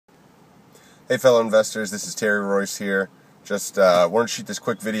Hey fellow investors, this is Terry Royce here. Just wanted to shoot this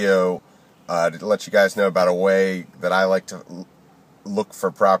quick video to let you guys know about a way that I like to look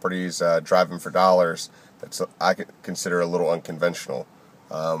for properties, driving for dollars, that's I consider a little unconventional.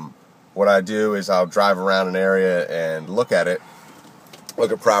 What I do is I'll drive around an area and look at it, look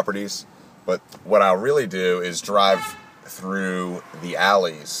at properties, but what I'll really do is drive through the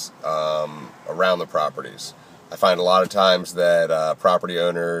alleys around the properties. I find a lot of times that property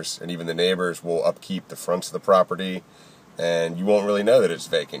owners and even the neighbors will upkeep the fronts of the property, and you won't really know that it's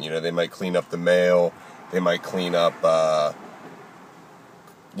vacant. You know, they might clean up the mail, they might clean up,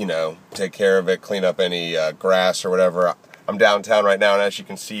 take care of it, clean up any grass or whatever. I'm downtown right now, and as you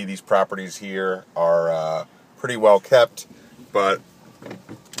can see, these properties here are pretty well kept, but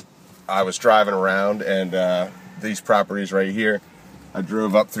I was driving around, and these properties right here, I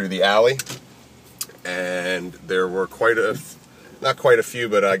drove up through the alley, and there were not quite a few,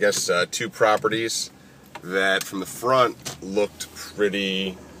 but I guess two properties that from the front looked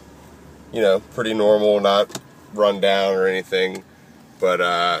pretty, pretty normal, not run down or anything.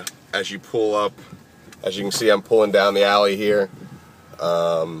 But as you pull up, as you can see, I'm pulling down the alley here.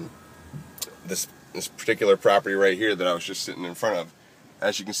 This particular property right here that I was just sitting in front of,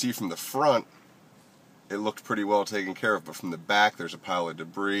 as you can see from the front, it looked pretty well taken care of, but from the back there's a pile of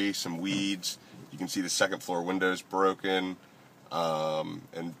debris, some weeds. You can see the second floor windows broken,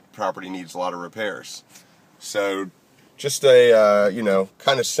 and property needs a lot of repairs. So just a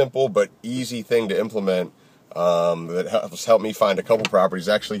kind of simple but easy thing to implement that has helped me find a couple properties.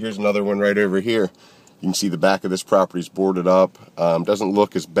 Actually, here's another one right over here. You can see the back of this property is boarded up. Doesn't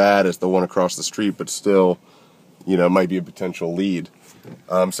look as bad as the one across the street, but still, might be a potential lead.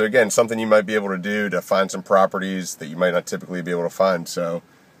 So again, something you might be able to do to find some properties that you might not typically be able to find. So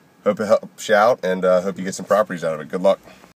hope it helps you out, and hope you get some properties out of it. Good luck.